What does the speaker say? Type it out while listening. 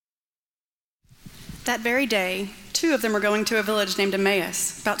That very day, 2 of them were going to a village named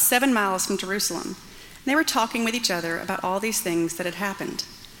Emmaus, about 7 miles from Jerusalem. And they were talking with each other about all these things that had happened.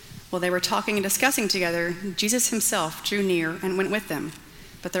 While they were talking and discussing together, Jesus himself drew near and went with them,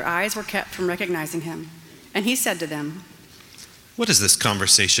 but their eyes were kept from recognizing him. And he said to them, "What is this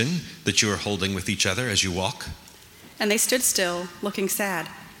conversation that you are holding with each other as you walk?" And they stood still, looking sad.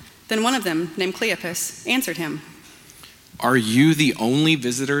 Then one of them, named Cleopas, answered him, "Are you the only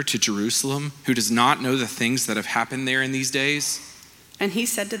visitor to Jerusalem who does not know the things that have happened there in these days?" And he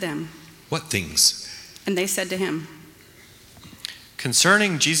said to them, "What things?" And they said to him,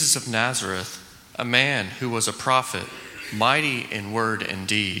 "Concerning Jesus of Nazareth, a man who was a prophet, mighty in word and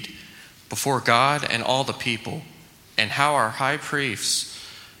deed, before God and all the people, and how our high priests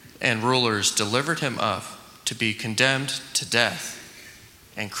and rulers delivered him up to be condemned to death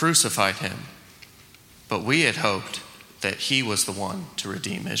and crucified him. But we had hoped that he was the one to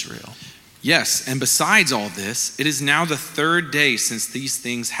redeem Israel." Yes, and besides all this, it is now the 3rd day since these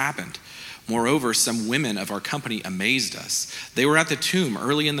things happened. Moreover, some women of our company amazed us. They were at the tomb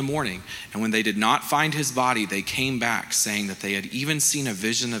early in the morning, and when they did not find his body, they came back, saying that they had even seen a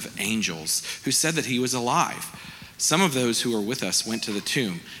vision of angels who said that he was alive. Some of those who were with us went to the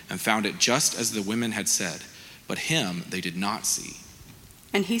tomb and found it just as the women had said, but him they did not see.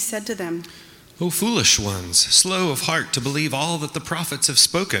 And he said to them, "O foolish ones, slow of heart to believe all that the prophets have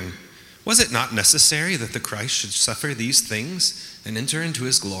spoken. Was it not necessary that the Christ should suffer these things and enter into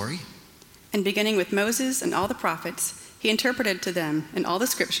his glory?" And beginning with Moses and all the prophets, he interpreted to them in all the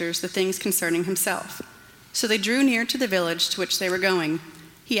scriptures the things concerning himself. So they drew near to the village to which they were going.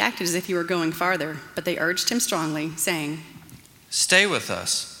 He acted as if he were going farther, but they urged him strongly, saying, "Stay with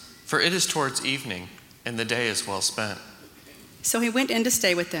us, for it is towards evening, and the day is well spent." So he went in to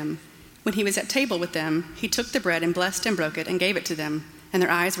stay with them. When he was at table with them, he took the bread and blessed and broke it and gave it to them. And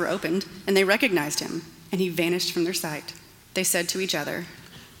their eyes were opened, and they recognized him, and he vanished from their sight. They said to each other,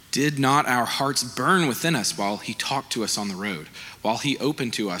 "Did not our hearts burn within us while he talked to us on the road, while he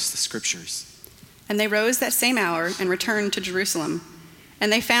opened to us the scriptures?" And they rose that same hour and returned to Jerusalem.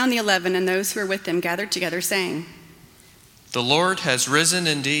 And they found the 11 and those who were with them gathered together, saying, "The Lord has risen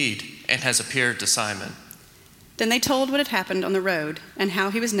indeed and has appeared to Simon." Then they told what had happened on the road and how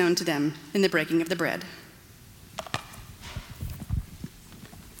he was known to them in the breaking of the bread.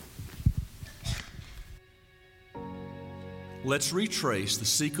 Let's retrace the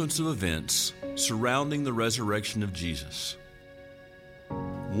sequence of events surrounding the resurrection of Jesus.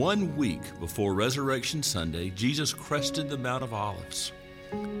 1 week before Resurrection Sunday, Jesus crested the Mount of Olives.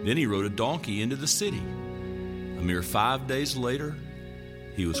 Then he rode a donkey into the city. A mere 5 days later,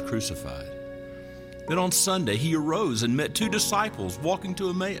 he was crucified. Then on Sunday, he arose and met 2 disciples walking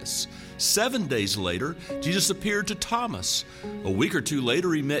to Emmaus. 7 days later, Jesus appeared to Thomas. A week or 2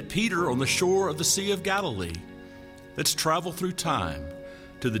 later, he met Peter on the shore of the Sea of Galilee. Let's travel through time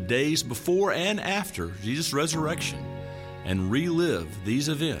to the days before and after Jesus' resurrection and relive these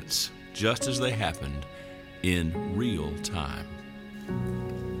events just as they happened in real time.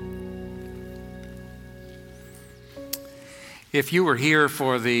 If you were here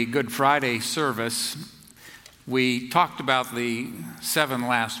for the Good Friday service, we talked about the 7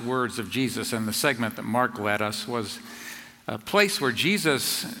 last words of Jesus, and the segment that Mark led us was a place where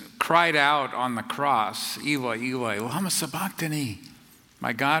Jesus cried out on the cross, "Eloi, Eloi, lama sabachthani?"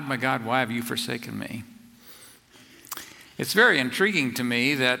 My God, why have you forsaken me?" It's very intriguing to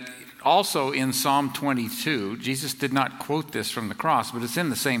me that also in Psalm 22, Jesus did not quote this from the cross, but it's in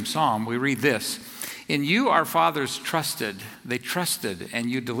the same psalm. We read this, "In you our fathers trusted, they trusted,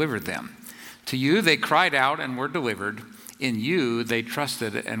 and you delivered them. To you they cried out and were delivered. In you they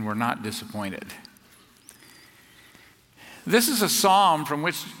trusted and were not disappointed." This is a psalm from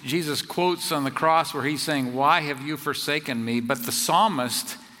which Jesus quotes on the cross where he's saying, "Why have you forsaken me?" But the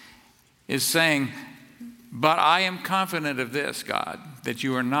psalmist is saying, "But I am confident of this, God, that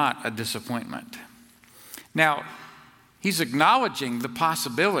you are not a disappointment." Now, he's acknowledging the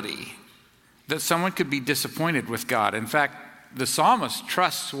possibility that someone could be disappointed with God. In fact, the psalmist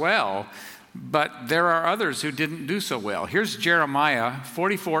trusts well, but there are others who didn't do so well. Here's Jeremiah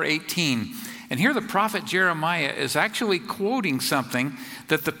 44:18. And here the prophet Jeremiah is actually quoting something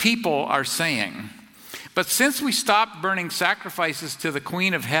that the people are saying. "But since we stopped burning sacrifices to the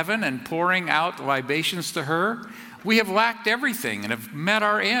Queen of Heaven and pouring out libations to her, we have lacked everything and have met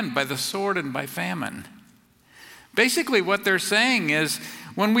our end by the sword and by famine." Basically what they're saying is,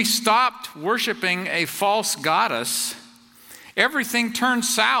 when we stopped worshiping a false goddess, everything turned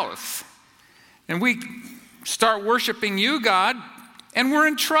south. And we start worshiping you, God, and we're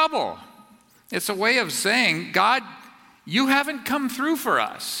in trouble. It's a way of saying, God, you haven't come through for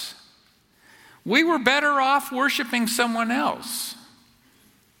us. We were better off worshiping someone else.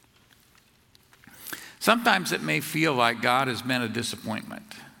 Sometimes it may feel like God has been a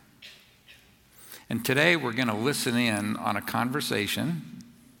disappointment. And today we're going to listen in on a conversation,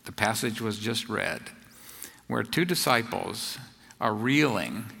 the passage was just read, where two disciples are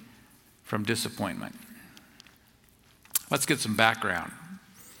reeling from disappointment. Let's get some background.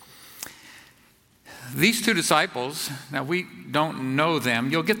 These two disciples, now we don't know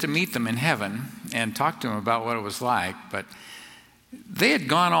them. You'll get to meet them in heaven and talk to them about what it was like, but they had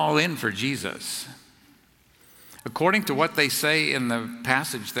gone all in for Jesus. According to what they say in the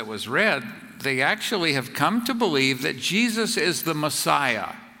passage that was read, they actually have come to believe that Jesus is the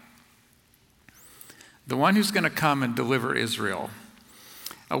Messiah, the one who's going to come and deliver Israel.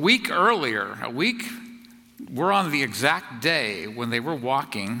 We're on the exact day when they were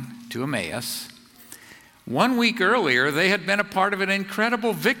walking to Emmaus. 1 week earlier, they had been a part of an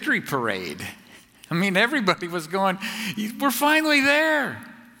incredible victory parade. I mean, everybody was going, we're finally there.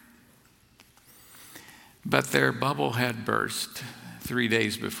 But their bubble had burst 3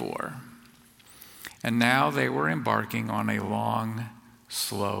 days before. And now they were embarking on a long,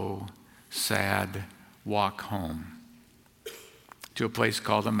 slow, sad walk home to a place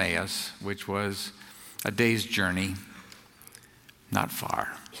called Emmaus, which was a day's journey, not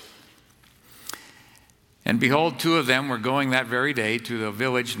far. And behold, two of them were going that very day to a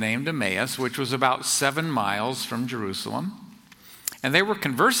village named Emmaus, which was about 7 miles from Jerusalem. And they were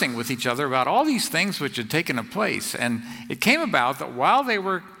conversing with each other about all these things which had taken place. And it came about that while they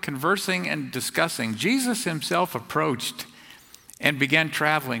were conversing and discussing, Jesus himself approached and began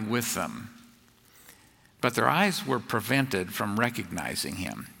traveling with them. But their eyes were prevented from recognizing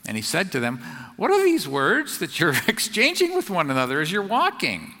him. And he said to them, "What are these words that you're exchanging with one another as you're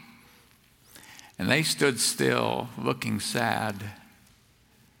walking?" And they stood still, looking sad.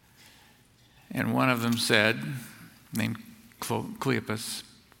 And one of them said, named Cleopas,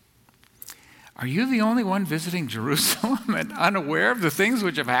 "Are you the only one visiting Jerusalem and unaware of the things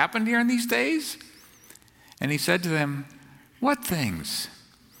which have happened here in these days?" And he said to them, "What things?"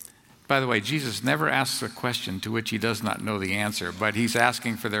 By the way, Jesus never asks a question to which he does not know the answer, but he's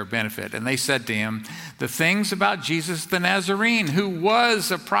asking for their benefit. And they said to him, "The things about Jesus the Nazarene, who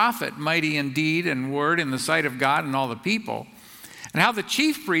was a prophet, mighty in deed and word in the sight of God and all the people, and how the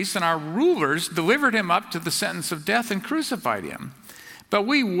chief priests and our rulers delivered him up to the sentence of death and crucified him. But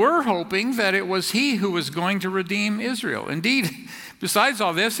we were hoping that it was he who was going to redeem Israel. Indeed, besides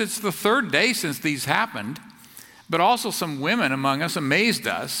all this, it's the 3rd day since these happened. But also some women among us amazed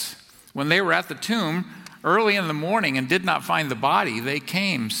us. When they were at the tomb early in the morning and did not find the body, they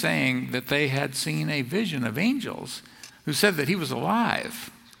came saying that they had seen a vision of angels who said that he was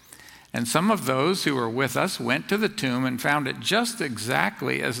alive. And some of those who were with us went to the tomb and found it just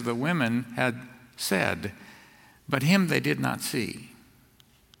exactly as the women had said, but him they did not see."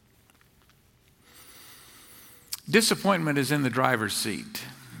 Disappointment is in the driver's seat.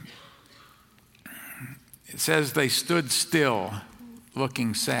 It says they stood still,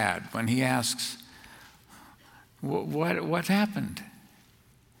 looking sad. When he asks, what happened?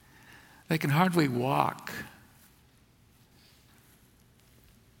 They can hardly walk.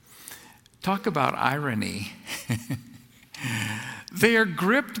 Talk about irony. They are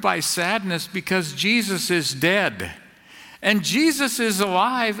gripped by sadness because Jesus is dead. And Jesus is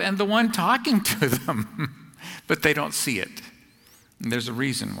alive and the one talking to them. But they don't see it. And there's a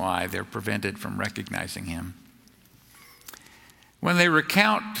reason why they're prevented from recognizing him. When they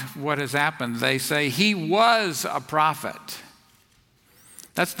recount what has happened, they say, "He was a prophet."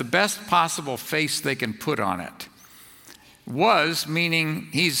 That's the best possible face they can put on it. Was, meaning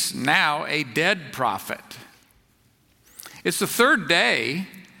he's now a dead prophet. It's the 3rd day,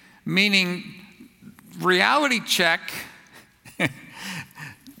 meaning reality check.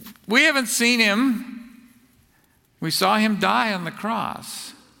 We haven't seen him. We saw him die on the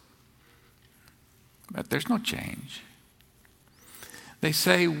cross. But there's no change. They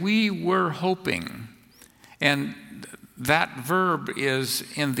say, "We were hoping." And that verb is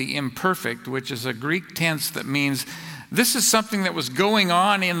in the imperfect, which is a Greek tense that means this is something that was going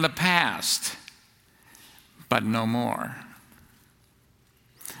on in the past, but no more.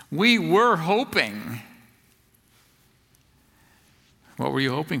 We were hoping. What were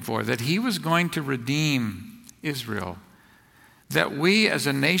you hoping for? That he was going to redeem Israel. That we as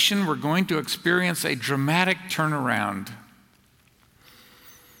a nation were going to experience a dramatic turnaround.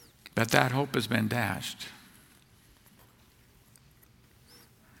 But that hope has been dashed.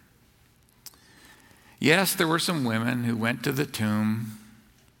 Yes, there were some women who went to the tomb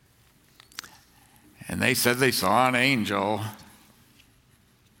and they said they saw an angel.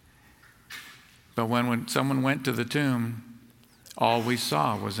 But when someone went to the tomb, all we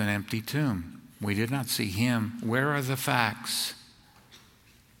saw was an empty tomb. We did not see him. Where are the facts?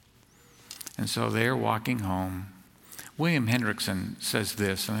 And so they're walking home. William Hendrickson says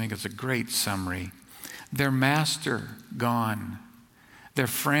this, and I think it's a great summary. Their master gone. Their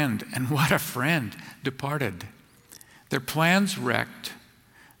friend, and what a friend, departed. Their plans wrecked.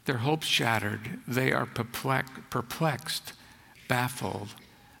 Their hopes shattered. They are perplexed, baffled.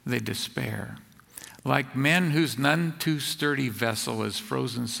 They despair. Like men whose none too sturdy vessel is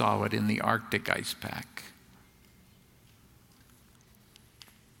frozen solid in the Arctic ice pack.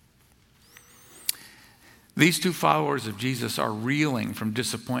 These two followers of Jesus are reeling from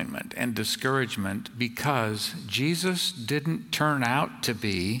disappointment and discouragement because Jesus didn't turn out to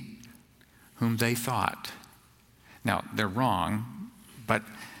be whom they thought. Now, they're wrong, but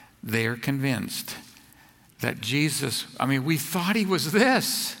they're convinced that Jesus, we thought he was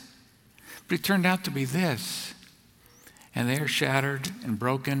this, but he turned out to be this. And they are shattered and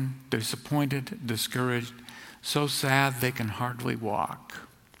broken, disappointed, discouraged, so sad they can hardly walk.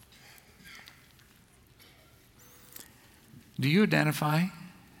 Do you identify?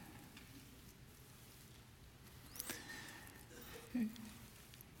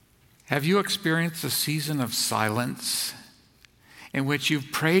 Have you experienced a season of silence in which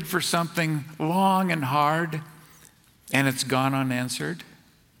you've prayed for something long and hard and it's gone unanswered?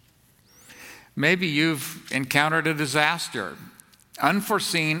 Maybe you've encountered a disaster,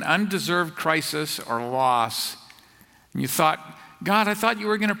 unforeseen, undeserved crisis or loss. And you thought, God, I thought you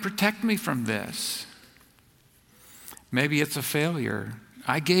were going to protect me from this. Maybe it's a failure.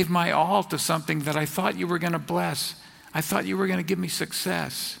 I gave my all to something that I thought you were going to bless. I thought you were going to give me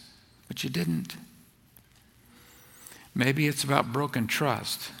success, but you didn't. Maybe it's about broken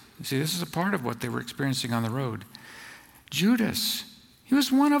trust. You see, this is a part of what they were experiencing on the road. Judas, he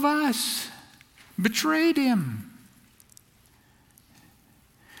was one of us, betrayed him.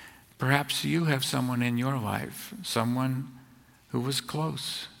 Perhaps you have someone in your life, someone who was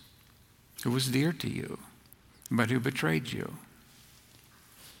close, who was dear to you, but who betrayed you.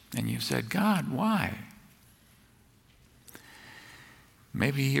 And you said, God, why?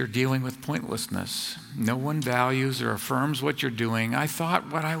 Maybe you're dealing with pointlessness. No one values or affirms what you're doing. I thought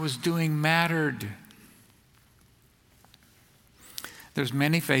what I was doing mattered. There's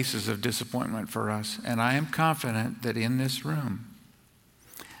many faces of disappointment for us, and I am confident that in this room,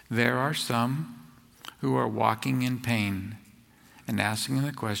 there are some who are walking in pain and asking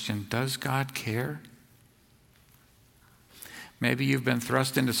the question, does God care? Maybe you've been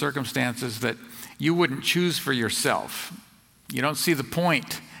thrust into circumstances that you wouldn't choose for yourself. You don't see the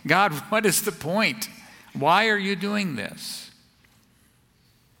point. God, what is the point? Why are you doing this?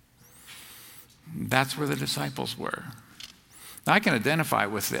 That's where the disciples were. I can identify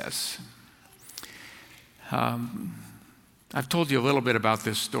with this. I've told you a little bit about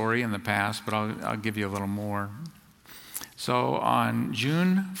this story in the past, but I'll give you a little more. So on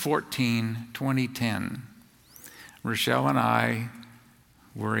June 14, 2010, Rochelle and I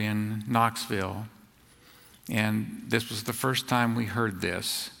were in Knoxville, and this was the first time we heard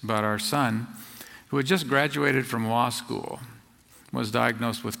this. But our son, who had just graduated from law school, was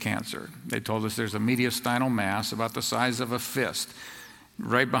diagnosed with cancer. They told us there's a mediastinal mass about the size of a fist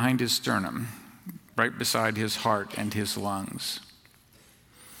right behind his sternum, right beside his heart and his lungs.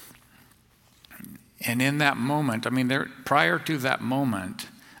 And in that moment, prior to that moment,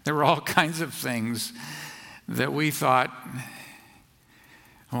 there were all kinds of things that we thought,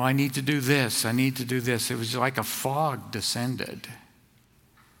 oh, I need to do this, I need to do this. It was like a fog descended.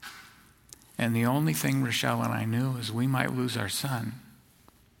 And the only thing Rochelle and I knew is we might lose our son.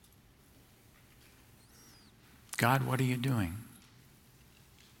 God, what are you doing?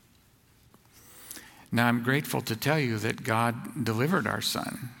 Now, I'm grateful to tell you that God delivered our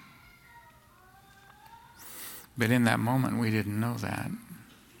son. But in that moment, we didn't know that.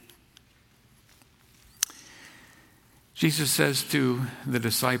 Jesus says to the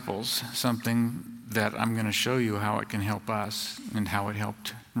disciples something that I'm going to show you how it can help us and how it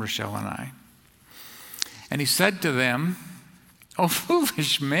helped Rochelle and I. And he said to them, O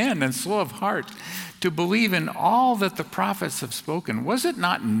foolish men and slow of heart, to believe in all that the prophets have spoken. Was it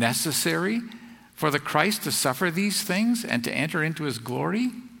not necessary for the Christ to suffer these things and to enter into his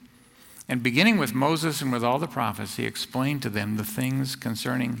glory? And beginning with Moses and with all the prophets, he explained to them the things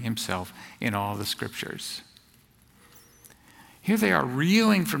concerning himself in all the scriptures. Here they are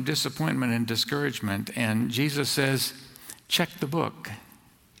reeling from disappointment and discouragement, and Jesus says, check the book.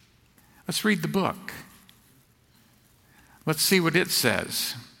 Let's read the book. Let's see what it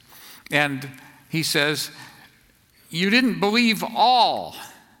says. And he says, you didn't believe all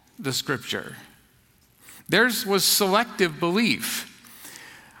the scripture. Theirs was selective belief.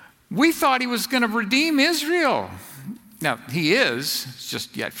 We thought he was going to redeem Israel. Now, he is, it's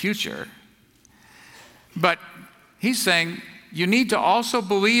just yet future. But he's saying you need to also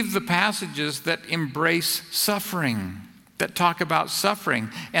believe the passages that embrace suffering, that talk about suffering,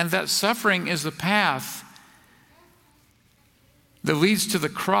 and that suffering is the path that leads to the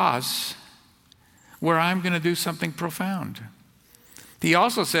cross where I'm going to do something profound. He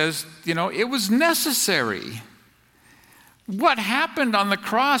also says, it was necessary. What happened on the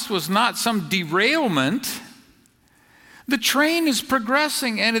cross was not some derailment. The train is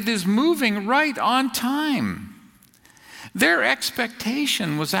progressing and it is moving right on time. Their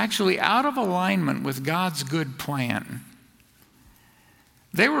expectation was actually out of alignment with God's good plan.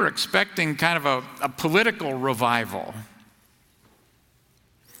 They were expecting kind of a political revival.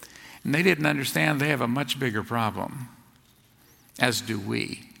 And they didn't understand they have a much bigger problem, as do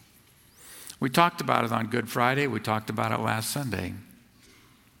we. We talked about it on Good Friday. We talked about it last Sunday.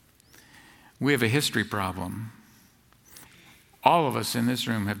 We have a history problem. All of us in this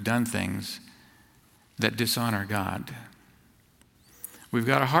room have done things that dishonor God. We've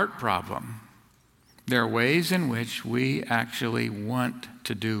got a heart problem. There are ways in which we actually want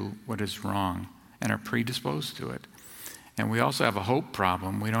to do what is wrong and are predisposed to it. And we also have a hope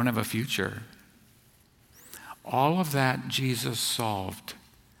problem. We don't have a future. All of that Jesus solved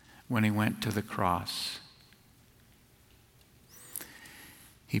when he went to the cross.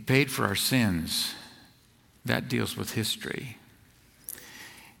 He paid for our sins. That deals with history.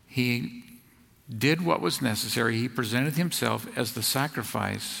 He did what was necessary. He presented himself as the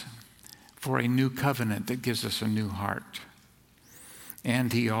sacrifice for a new covenant that gives us a new heart.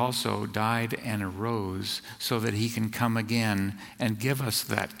 And he also died and arose so that he can come again and give us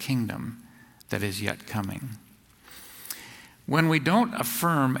that kingdom that is yet coming. When we don't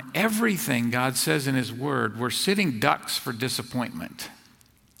affirm everything God says in his word, we're sitting ducks for disappointment.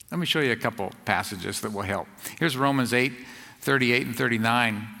 Let me show you a couple passages that will help. Here's Romans 8:38 and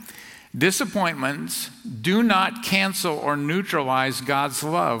 39. Disappointments do not cancel or neutralize God's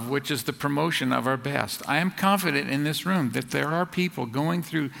love, which is the promotion of our best. I am confident in this room that there are people going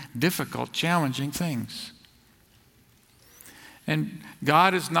through difficult, challenging things. And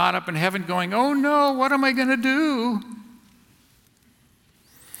God is not up in heaven going, oh no, what am I going to do?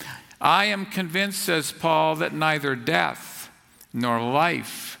 I am convinced, says Paul, that neither death, nor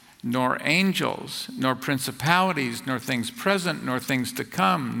life, nor angels, nor principalities, nor things present, nor things to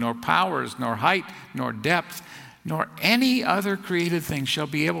come, nor powers, nor height, nor depth, nor any other created thing shall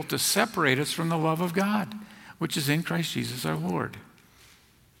be able to separate us from the love of God, which is in Christ Jesus our Lord.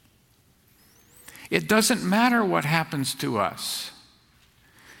 It doesn't matter what happens to us.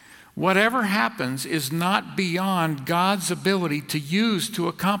 Whatever happens is not beyond God's ability to use to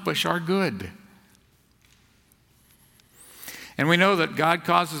accomplish our good. And we know that God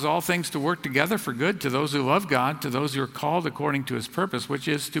causes all things to work together for good to those who love God, to those who are called according to his purpose, which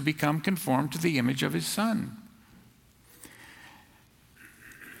is to become conformed to the image of his Son.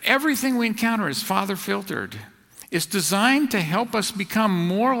 Everything we encounter is Father-filtered. It's designed to help us become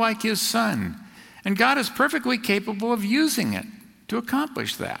more like his Son. And God is perfectly capable of using it to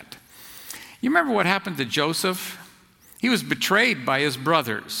accomplish that. You remember what happened to Joseph? He was betrayed by his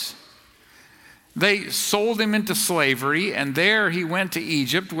brothers. They sold him into slavery, and there he went to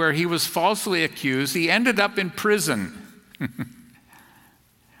Egypt, where he was falsely accused. He ended up in prison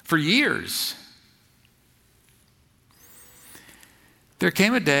for years. There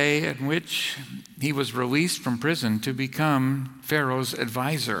came a day in which he was released from prison to become Pharaoh's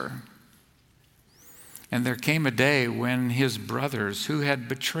advisor. And there came a day when his brothers, who had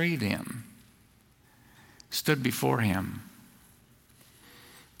betrayed him, stood before him.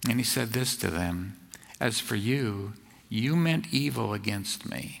 And he said this to them, as for you, you meant evil against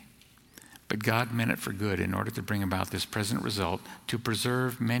me, but God meant it for good in order to bring about this present result, to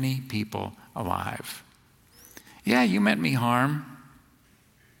preserve many people alive. Yeah, you meant me harm,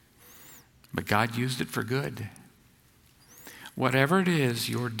 but God used it for good. Whatever it is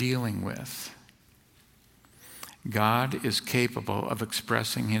you're dealing with, God is capable of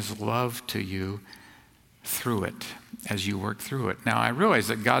expressing his love to you through it as you work through it. Now, I realize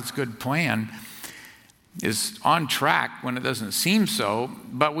that God's good plan is on track when it doesn't seem so,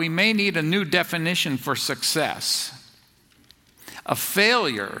 but we may need a new definition for success. A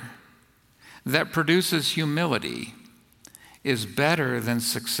failure that produces humility is better than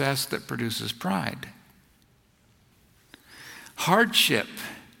success that produces pride. Hardship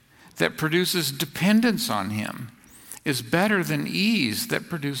that produces dependence on him is better than ease that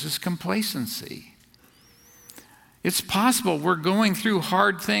produces complacency. It's possible we're going through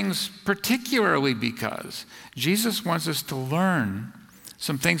hard things, particularly because Jesus wants us to learn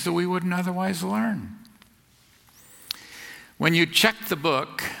some things that we wouldn't otherwise learn. When you check the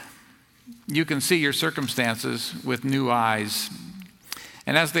book, you can see your circumstances with new eyes.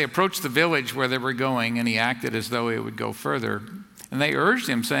 And as they approached the village where they were going, and he acted as though he would go further, and they urged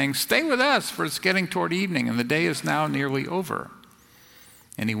him, saying, "Stay with us, for it's getting toward evening, and the day is now nearly over."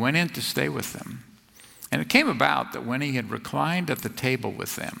 And he went in to stay with them. And it came about that when he had reclined at the table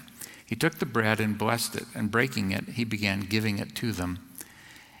with them, he took the bread and blessed it, and breaking it, he began giving it to them.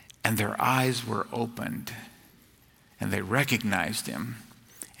 And their eyes were opened, and they recognized him,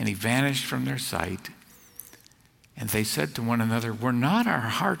 and he vanished from their sight. And they said to one another, "Were not our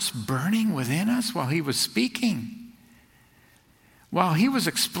hearts burning within us while he was speaking? While he was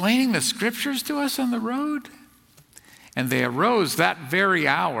explaining the scriptures to us on the road?" And they arose that very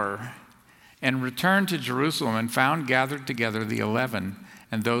hour and returned to Jerusalem and found gathered together the 11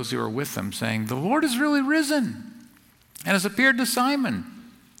 and those who were with them, saying, "The Lord is really risen and has appeared to Simon."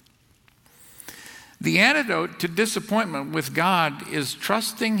 The antidote to disappointment with God is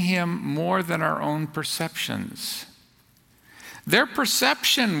trusting him more than our own perceptions. Their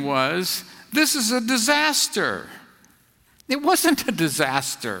perception was, this is a disaster. It wasn't a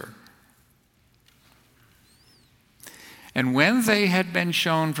disaster. And when they had been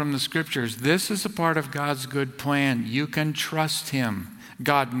shown from the scriptures, this is a part of God's good plan. You can trust him.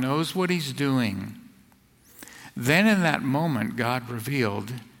 God knows what he's doing. Then in that moment, God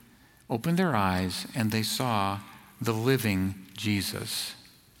opened their eyes, and they saw the living Jesus.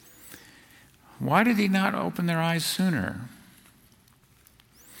 Why did he not open their eyes sooner?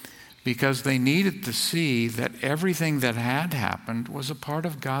 Because they needed to see that everything that had happened was a part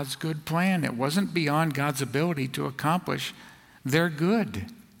of God's good plan. It wasn't beyond God's ability to accomplish their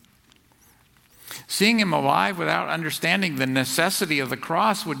good. Seeing him alive without understanding the necessity of the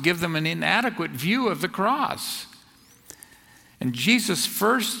cross would give them an inadequate view of the cross. And Jesus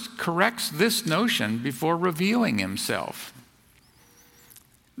first corrects this notion before revealing himself.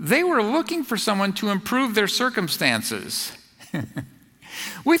 They were looking for someone to improve their circumstances.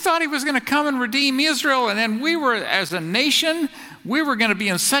 We thought he was going to come and redeem Israel, and then we were, as a nation, we were going to be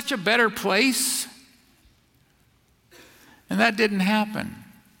in such a better place. And that didn't happen.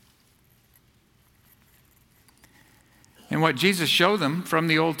 And what Jesus showed them from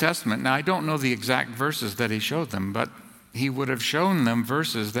the Old Testament, now I don't know the exact verses that he showed them, but he would have shown them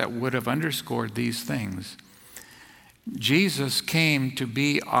verses that would have underscored these things. Jesus came to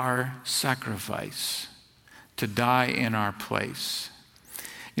be our sacrifice, to die in our place.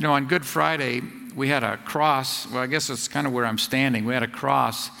 You know, on Good Friday, we had a cross. Well, I guess it's kind of where I'm standing. We had a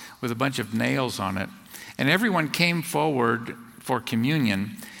cross with a bunch of nails on it. And everyone came forward for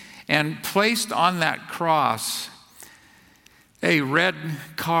communion and placed on that cross a red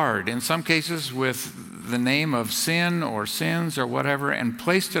card, in some cases with the name of sin or sins or whatever, and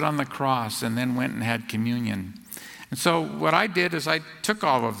placed it on the cross and then went and had communion. And so what I did is I took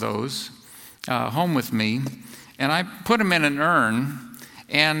all of those home with me, and I put them in an urn,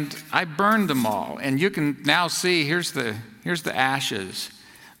 and I burned them all. And you can now see, here's the ashes.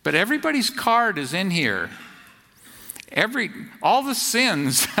 But everybody's card is in here. All the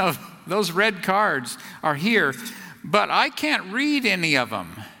sins of those red cards are here, but I can't read any of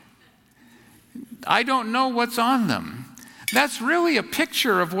them. I don't know what's on them. That's really a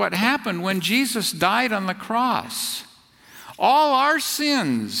picture of what happened when Jesus died on the cross. All our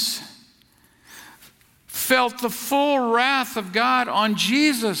sins felt the full wrath of God on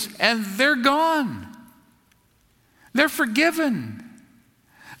Jesus, and they're gone. They're forgiven.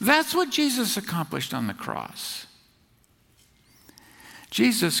 That's what Jesus accomplished on the cross.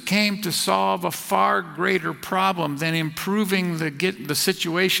 Jesus came to solve a far greater problem than improving the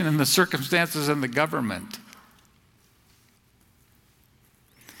situation and the circumstances and the government.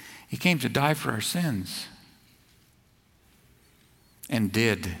 He came to die for our sins. And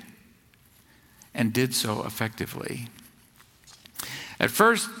did so effectively. At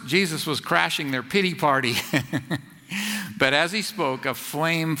first, Jesus was crashing their pity party. But as he spoke, a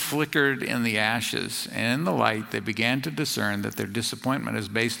flame flickered in the ashes, and in the light they began to discern that their disappointment is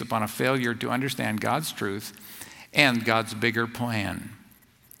based upon a failure to understand God's truth and God's bigger plan.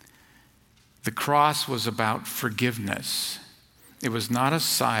 The cross was about forgiveness. It was not a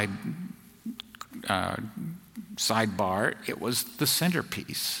sidebar, it was the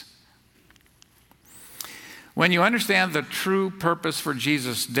centerpiece. When you understand the true purpose for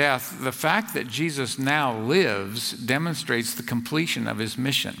Jesus' death, the fact that Jesus now lives demonstrates the completion of his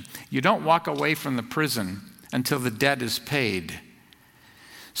mission. You don't walk away from the prison until the debt is paid.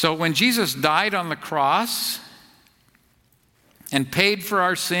 So when Jesus died on the cross, and paid for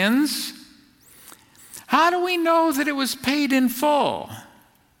our sins? How do we know that it was paid in full?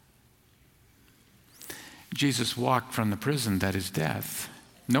 Jesus walked from the prison that is death.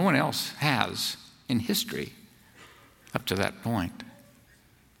 No one else has in history up to that point.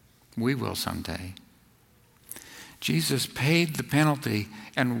 We will someday. Jesus paid the penalty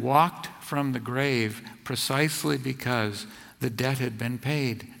and walked from the grave precisely because the debt had been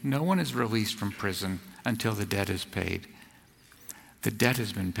paid. No one is released from prison until the debt is paid. The debt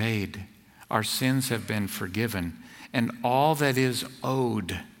has been paid. Our sins have been forgiven. And all that is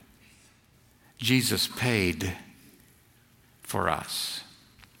owed, Jesus paid for us.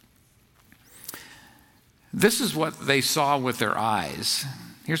 This is what they saw with their eyes.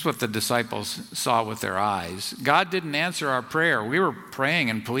 Here's what the disciples saw with their eyes. God didn't answer our prayer. We were praying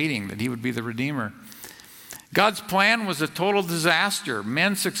and pleading that he would be the Redeemer. God's plan was a total disaster.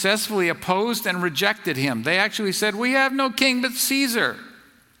 Men successfully opposed and rejected him. They actually said, "We have no king but Caesar."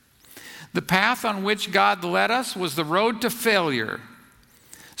 The path on which God led us was the road to failure.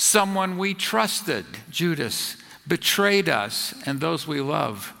 Someone we trusted, Judas, betrayed us and those we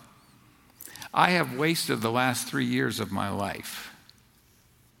love. I have wasted the last 3 years of my life.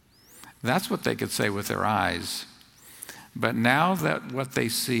 That's what they could say with their eyes. But now that what they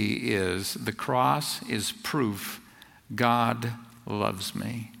see is the cross is proof God loves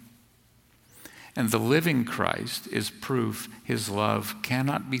me. And the living Christ is proof his love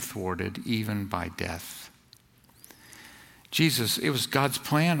cannot be thwarted even by death. Jesus, it was God's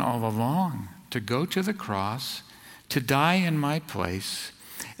plan all along to go to the cross, to die in my place,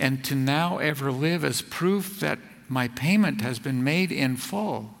 and to now ever live as proof that my payment has been made in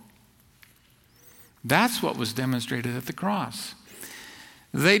full. That's what was demonstrated at the cross.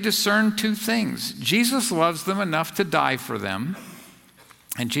 They discerned two things. Jesus loves them enough to die for them,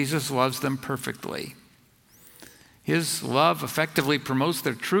 and Jesus loves them perfectly. His love effectively promotes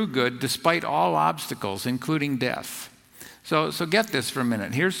their true good despite all obstacles, including death. So get this for a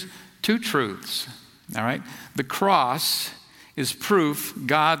minute. Here's two truths, all right? The cross is proof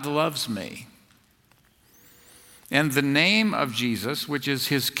God loves me. And the name of Jesus, which is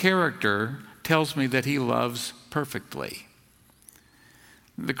his character, tells me that he loves perfectly.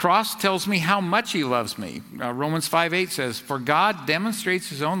 The cross tells me how much he loves me. Romans 5:8 says, "For God demonstrates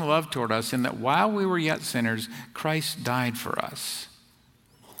his own love toward us in that while we were yet sinners, Christ died for us."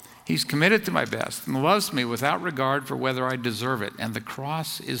 He's committed to my best and loves me without regard for whether I deserve it, and the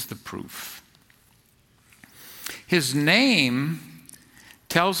cross is the proof. His name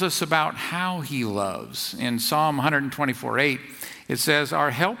tells us about how he loves. In Psalm 124:8, it says,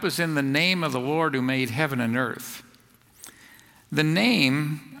 "Our help is in the name of the Lord who made heaven and earth." The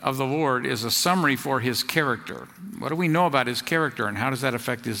name of the Lord is a summary for his character. What do we know about his character, and how does that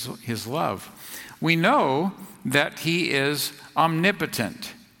affect his love? We know that he is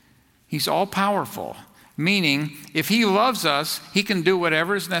omnipotent. He's all-powerful, meaning if he loves us, he can do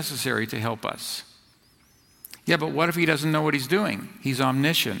whatever is necessary to help us. Yeah, but what if he doesn't know what he's doing? He's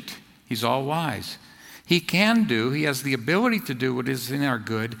omniscient. He's all-wise. He has the ability to do what is in our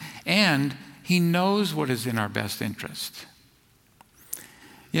good, and he knows what is in our best interest.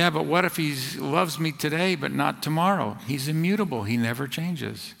 Yeah, but what if he loves me today but not tomorrow? He's immutable. He never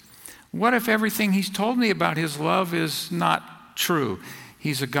changes. What if everything he's told me about his love is not true?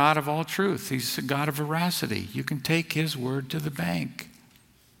 He's a God of all truth. He's a God of veracity. You can take his word to the bank.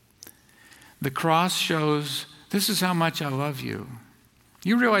 The cross shows, this is how much I love you.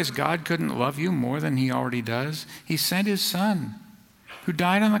 You realize God couldn't love you more than he already does? He sent his son who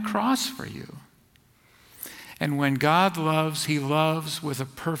died on the cross for you. And when God loves, he loves with a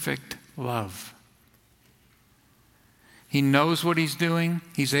perfect love. He knows what he's doing.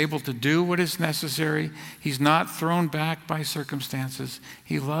 He's able to do what is necessary. He's not thrown back by circumstances.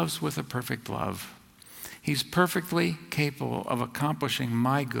 He loves with a perfect love. He's perfectly capable of accomplishing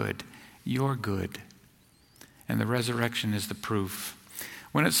my good, your good. And the resurrection is the proof.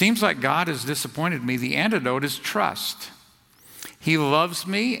 When it seems like God has disappointed me, the antidote is trust. He loves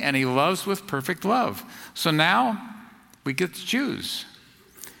me, and he loves with perfect love. So now we get to choose.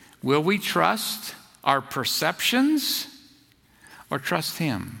 Will we trust our perceptions or trust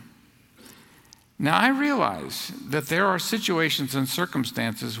him? Now, I realize that there are situations and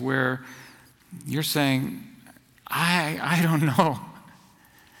circumstances where you're saying, I don't know.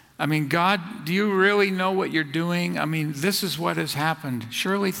 I mean, God, do you really know what you're doing? I mean, this is what has happened.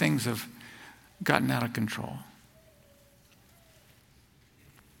 Surely things have gotten out of control.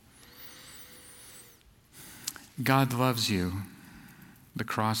 God loves you. The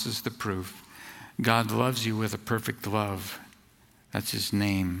cross is the proof. God loves you with a perfect love. That's his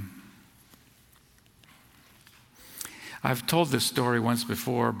name. I've told this story once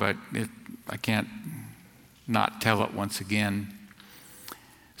before, but I can't not tell it once again.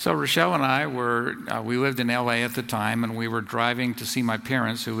 So Rochelle and I we lived in LA at the time, and we were driving to see my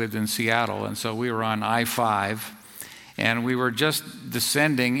parents who lived in Seattle. And so we were on I-5, and we were just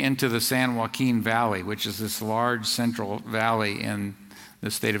descending into the San Joaquin Valley, which is this large central valley in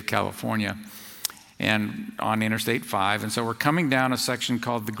the state of California, and on Interstate 5. And so we're coming down a section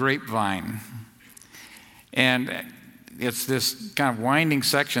called the Grapevine. And it's this kind of winding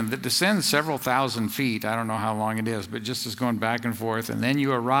section that descends several thousand feet. I don't know how long it is, but just is going back and forth. And then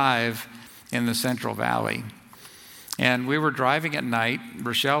you arrive in the Central Valley. And we were driving at night.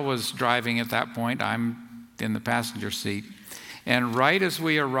 Rochelle was driving at that point. I'm in the passenger seat. And right as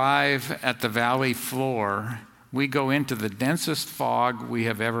we arrive at the valley floor, we go into the densest fog we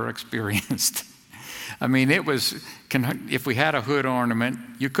have ever experienced. I mean, it was, if we had a hood ornament,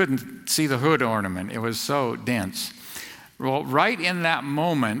 you couldn't see the hood ornament. It was so dense. Well, right in that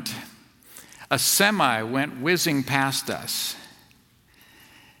moment, a semi went whizzing past us.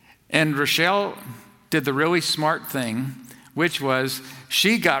 And Rochelle did the really smart thing, which was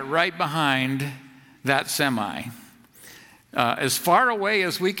she got right behind that semi, as far away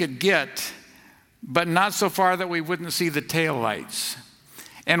as we could get, but not so far that we wouldn't see the taillights.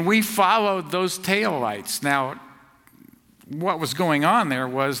 And we followed those taillights. Now, what was going on there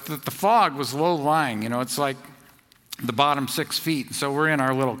was that the fog was low-lying. It's like the bottom 6 feet. So we're in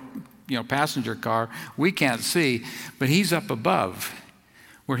our little, passenger car. We can't see, but he's up above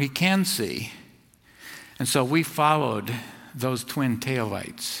where he can see. And so we followed those twin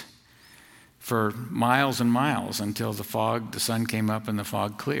taillights for miles and miles until the sun came up and the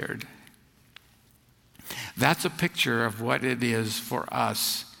fog cleared. That's a picture of what it is for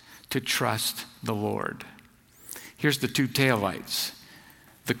us to trust the Lord. Here's the two taillights.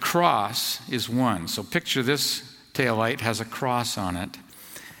 The cross is one. So picture this taillight has a cross on it.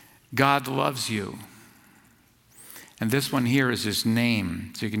 God loves you. And this one here is his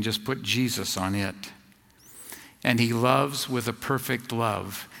name. So you can just put Jesus on it. And he loves with a perfect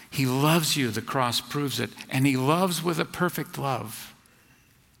love. He loves you. The cross proves it. And he loves with a perfect love.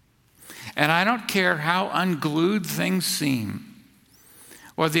 And I don't care how unglued things seem,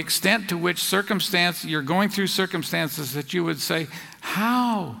 or the extent to which you're going through circumstances that you would say,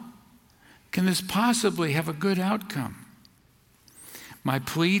 how can this possibly have a good outcome? My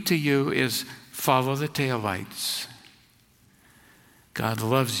plea to you is follow the taillights. God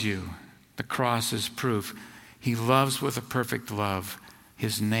loves you. The cross is proof. He loves with a perfect love.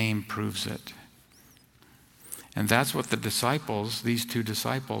 His name proves it. And that's what these two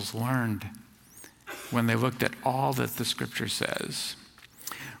disciples, learned when they looked at all that the Scripture says.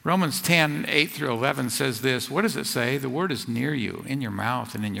 Romans 10, 8 through 11 says this. What does it say? The word is near you, in your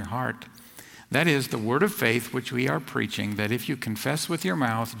mouth and in your heart. That is the word of faith which we are preaching, that if you confess with your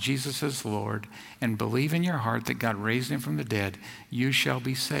mouth Jesus is Lord and believe in your heart that God raised him from the dead, you shall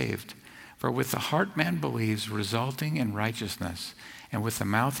be saved. For with the heart man believes, resulting in righteousness, and with the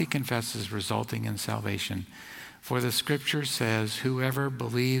mouth he confesses, resulting in salvation. For the Scripture says, whoever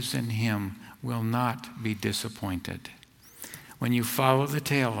believes in him will not be disappointed. When you follow the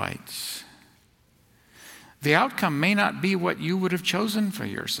taillights, the outcome may not be what you would have chosen for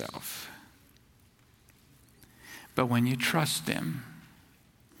yourself. But when you trust him,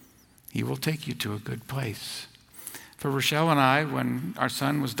 he will take you to a good place. For Rochelle and I, when our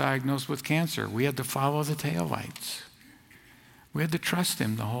son was diagnosed with cancer, we had to follow the taillights. We had to trust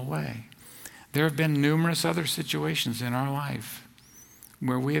him the whole way. There have been numerous other situations in our life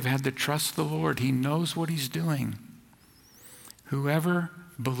where we have had to trust the Lord. He knows what he's doing. Whoever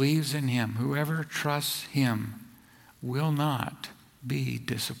believes in him, whoever trusts him, will not be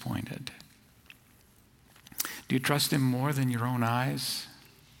disappointed. Do you trust him more than your own eyes?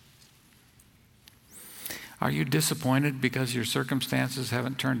 Are you disappointed because your circumstances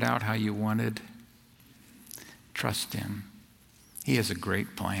haven't turned out how you wanted? Trust him. He has a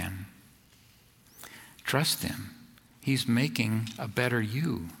great plan. Trust him. He's making a better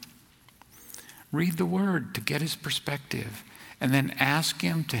you. Read the word to get his perspective, and then ask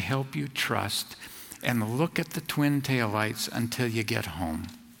him to help you trust and look at the twin taillights until you get home.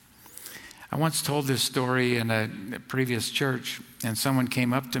 I once told this story in a previous church, and someone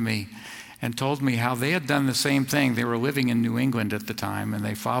came up to me and told me how they had done the same thing. They were living in New England at the time, and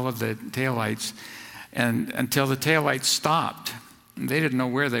they followed the taillights and until the taillights stopped. They didn't know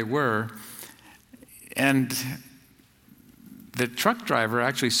where they were. And the truck driver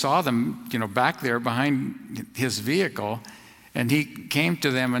actually saw them, back there behind his vehicle, and he came to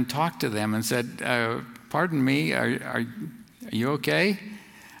them and talked to them and said, pardon me, are you okay?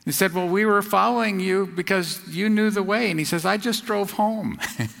 He said, well, we were following you because you knew the way. And he says, I just drove home.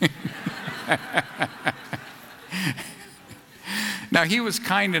 Now, he was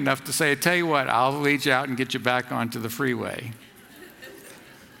kind enough to say, I tell you what, I'll lead you out and get you back onto the freeway.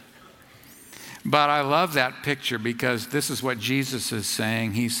 But I love that picture because this is what Jesus is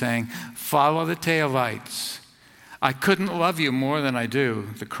saying. He's saying, follow the taillights. I couldn't love you more than I do,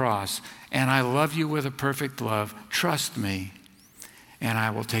 the cross. And I love you with a perfect love. Trust me, and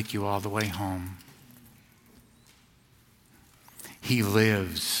I will take you all the way home. He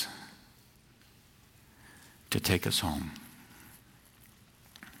lives to take us home.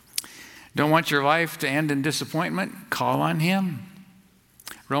 Don't want your life to end in disappointment? Call on him.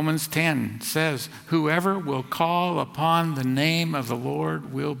 Romans 10 says, whoever will call upon the name of the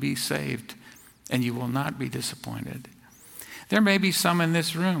Lord will be saved, and you will not be disappointed. There may be some in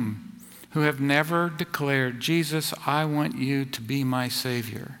this room who have never declared, Jesus, I want you to be my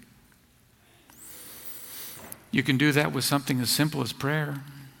Savior. You can do that with something as simple as prayer.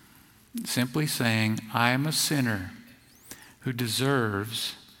 Simply saying, I am a sinner who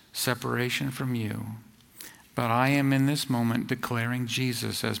deserves separation from you. But I am in this moment declaring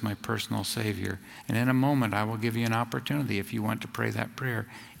Jesus as my personal Savior. And in a moment, I will give you an opportunity. If you want to pray that prayer,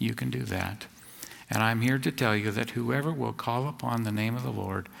 you can do that. And I'm here to tell you that whoever will call upon the name of the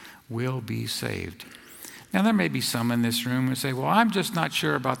Lord will be saved. Now, there may be some in this room who say, well, I'm just not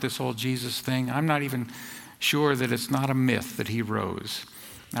sure about this whole Jesus thing. I'm not even sure that it's not a myth that he rose.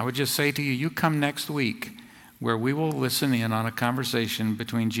 I would just say to you, you come next week where we will listen in on a conversation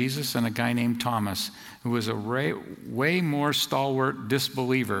between Jesus and a guy named Thomas, who was a way more stalwart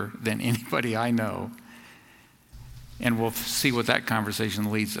disbeliever than anybody I know. And we'll see what that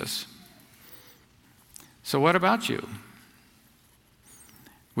conversation leads us. So what about you?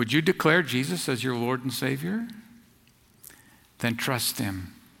 Would you declare Jesus as your Lord and Savior? Then trust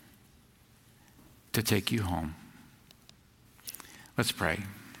him to take you home. Let's pray.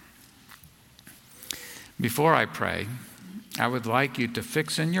 Before I pray, I would like you to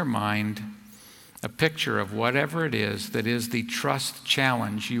fix in your mind a picture of whatever it is that is the trust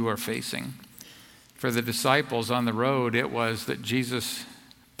challenge you are facing. For the disciples on the road, it was that Jesus'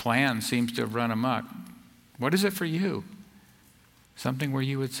 plan seems to have run amok. What is it for you? Something where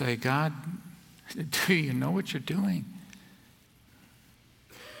you would say, God, do you know what you're doing?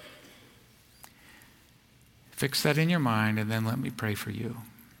 Fix that in your mind, and then let me pray for you.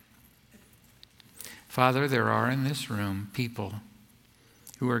 Father, there are in this room people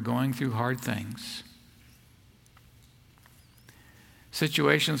who are going through hard things.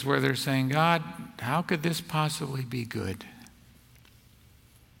 Situations where they're saying, God, how could this possibly be good?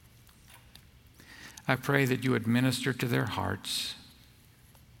 I pray that you would minister to their hearts,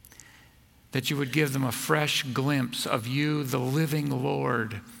 that you would give them a fresh glimpse of you, the living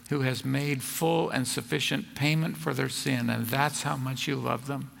Lord, who has made full and sufficient payment for their sin, and that's how much you love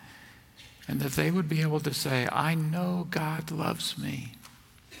them. And that they would be able to say, I know God loves me.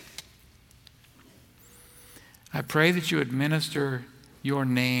 I pray that you would minister your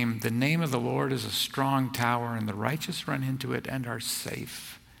name. The name of the Lord is a strong tower, and the righteous run into it and are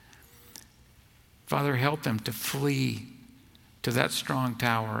safe. Father, help them to flee to that strong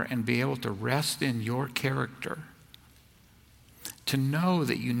tower and be able to rest in your character. To know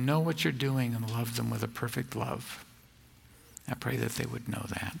that you know what you're doing and love them with a perfect love. I pray that they would know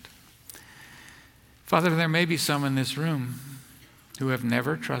that. Father, there may be some in this room who have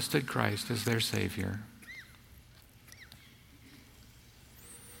never trusted Christ as their Savior.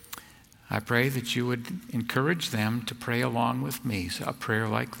 I pray that you would encourage them to pray along with me, a prayer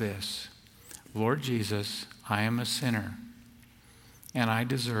like this. Lord Jesus, I am a sinner, and I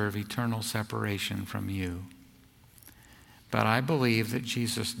deserve eternal separation from you. But I believe that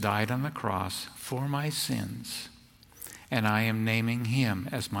Jesus died on the cross for my sins, and I am naming him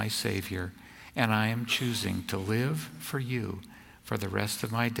as my Savior. And I am choosing to live for you for the rest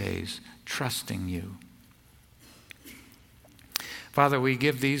of my days, trusting you. Father, we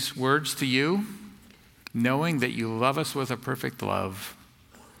give these words to you, knowing that you love us with a perfect love,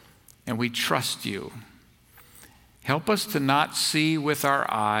 and we trust you. Help us to not see with our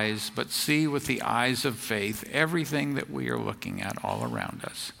eyes, but see with the eyes of faith everything that we are looking at all around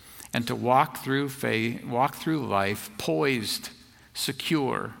us, and to walk through life poised,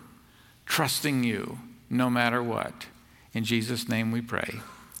 secure, trusting you no matter what. In Jesus' name we pray.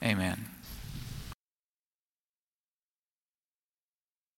 Amen.